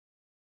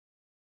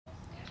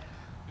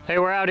Hey,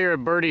 we're out here at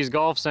Birdees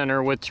Golf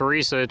Center with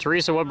Theresa.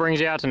 Theresa, what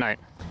brings you out tonight?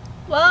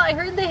 Well, I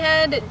heard they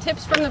had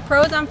tips from the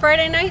pros on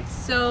Friday nights,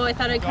 so I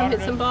thought I'd come hit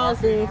some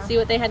balls and see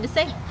what they had to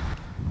say.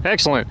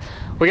 Excellent.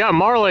 We got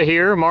Marla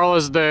here.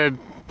 Marla's the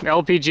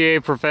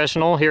LPGA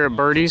professional here at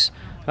Birdees.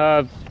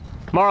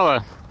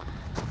 Marla,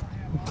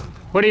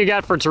 what do you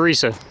got for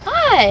Theresa?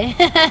 Hi!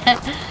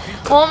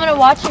 Well, I'm going to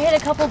watch you hit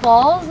a couple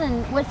balls,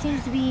 and what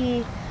seems to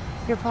be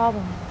your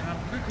problem?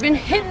 I've been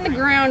hitting the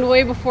ground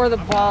way before the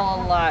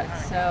ball a lot,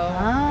 so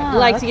I'd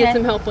like to get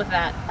some help with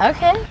that.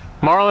 Okay.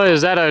 Marla,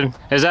 is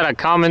that a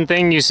common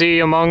thing you see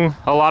among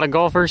a lot of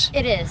golfers?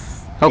 It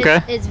is.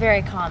 Okay. It's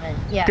very common,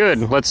 yes.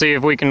 Good. Let's see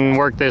if we can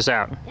work this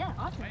out. Yeah,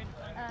 awesome.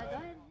 Go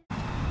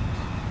ahead.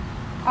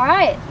 All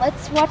right,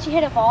 let's watch you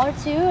hit a ball or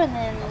two, and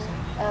then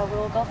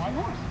we'll go from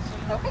there.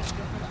 Okay.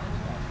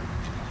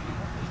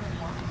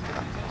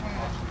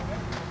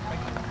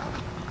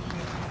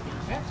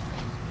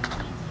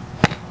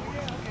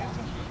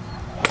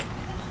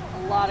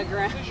 A lot of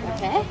ground.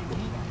 Okay.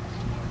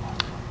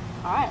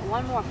 All right,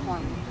 one more for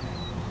me.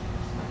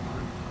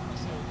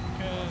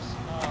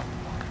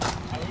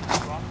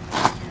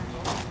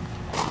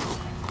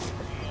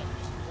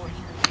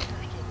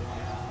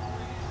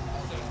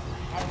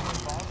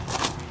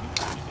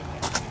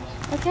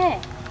 Okay,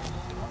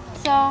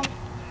 so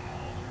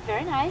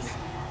very nice.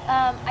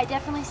 I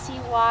definitely see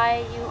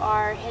why you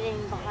are hitting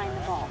behind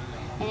the ball,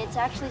 and it's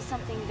actually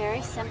something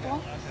very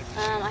simple.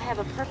 I have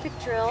a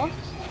perfect drill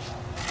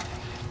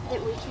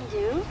that we can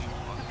do,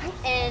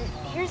 and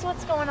here's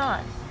what's going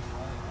on.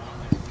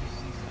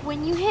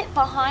 When you hit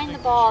behind the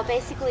ball,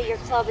 basically your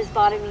club is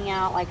bottoming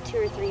out like 2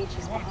 or 3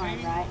 inches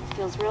behind, right? It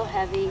feels real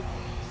heavy.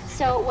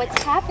 So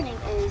what's happening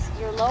is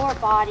your lower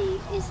body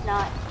is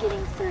not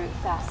getting through it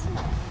fast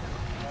enough.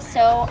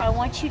 So I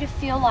want you to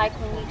feel like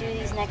when you do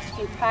these next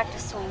few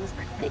practice swings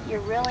that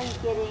you're really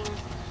getting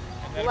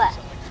left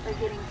or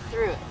getting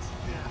through it.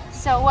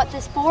 So what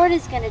this board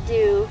is going to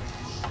do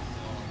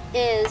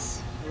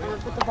is, I'm going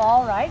to put the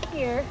ball right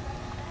here.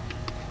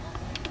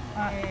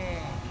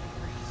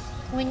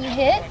 When you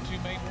hit,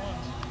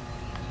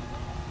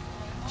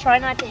 try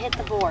not to hit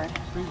the board.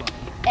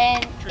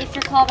 And if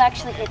your club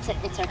actually hits it,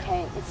 it's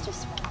okay. It's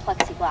just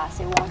plexiglass.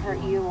 It won't hurt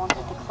you, it won't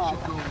hit the club.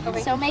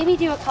 Okay. So maybe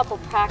do a couple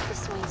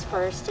practice swings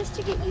first just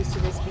to get used to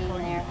this being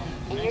there.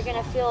 And you're going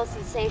to feel a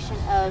sensation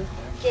of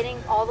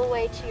getting all the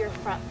way to your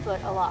front foot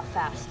a lot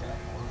faster.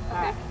 All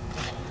right.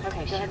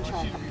 Okay, go ahead and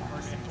try a couple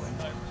times.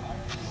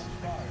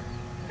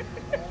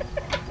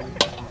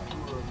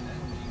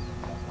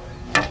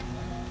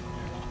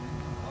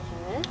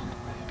 Good.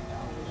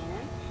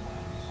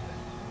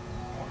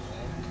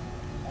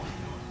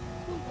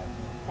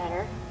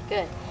 Better.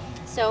 Good.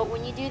 So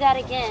when you do that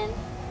again,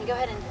 you go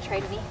ahead and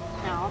trade me.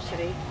 Now I'll show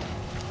you.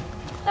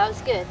 That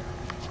was good.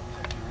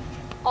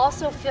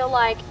 Also feel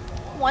like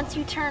once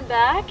you turn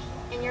back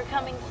and you're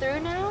coming through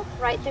now,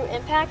 right through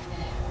impact,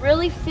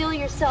 really feel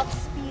yourself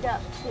speed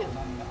up too.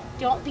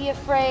 Don't be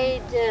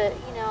afraid to,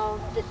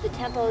 that the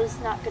tempo is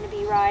not going to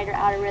be right or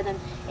out of rhythm.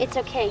 It's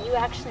okay. You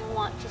actually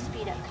want to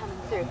speed up coming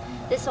through.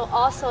 This will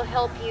also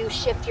help you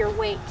shift your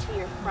weight to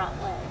your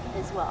front leg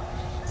as well.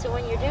 So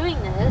when you're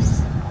doing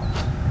this,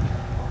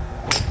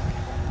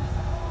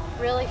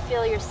 really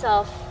feel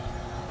yourself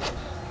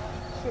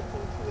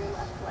shifting to your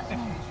left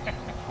leg.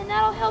 And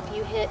that'll help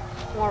you hit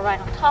more right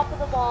on top of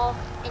the ball,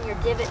 and your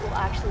divot will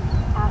actually be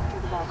after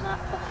the ball, not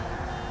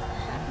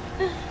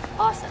behind.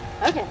 Awesome.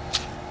 Okay.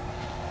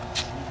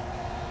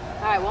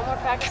 All right, one more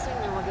practice swing,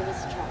 then we'll give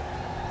this a try.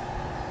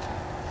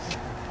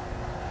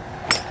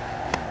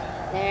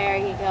 There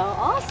you go.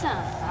 Awesome.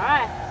 All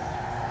right.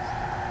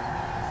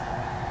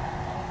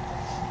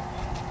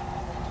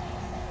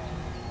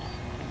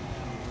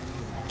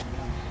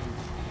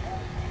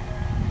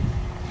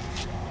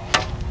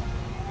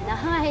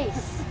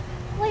 Nice.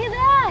 Look at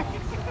that.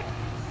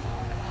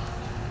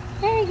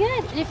 Very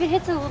good. And if it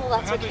hits a little,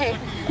 that's okay.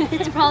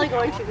 It's probably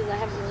going to because I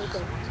haven't really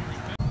done it.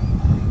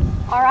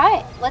 All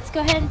right, let's go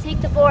ahead and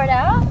take the board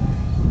out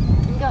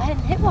and go ahead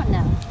and hit one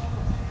now.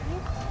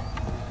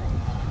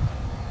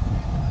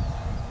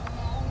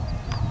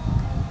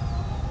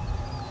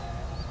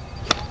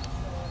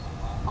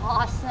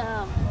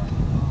 Awesome.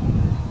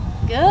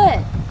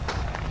 Good.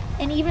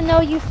 And even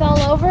though you fell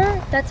over,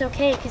 that's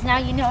okay, because now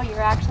you know you're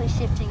actually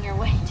shifting your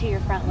weight to your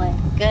front leg.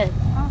 Good.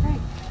 All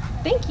right.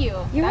 Thank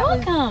you. You're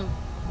welcome.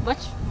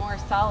 Much more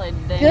solid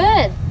than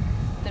Good.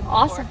 Than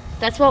awesome.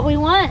 That's what we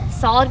want.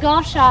 Solid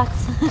golf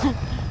shots.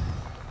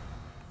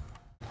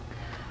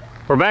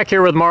 We're back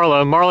here with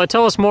Marla. Marla,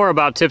 tell us more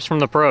about tips from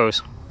the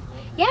pros.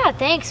 Yeah,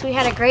 thanks. We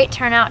had a great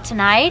turnout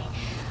tonight.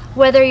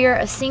 Whether you're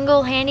a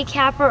single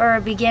handicapper or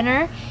a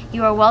beginner,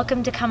 you are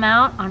welcome to come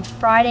out on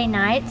Friday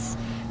nights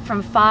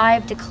from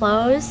 5 to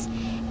close,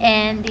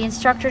 and the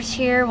instructors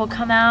here will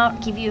come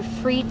out, give you a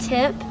free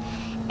tip,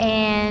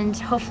 and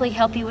hopefully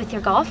help you with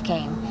your golf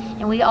game.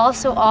 And we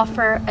also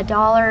offer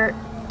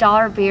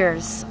 $1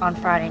 beers on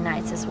Friday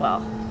nights as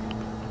well.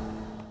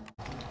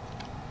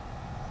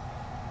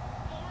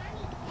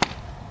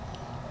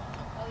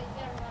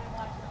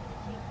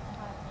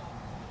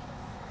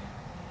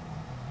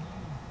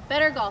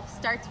 Better golf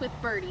starts with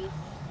birdies.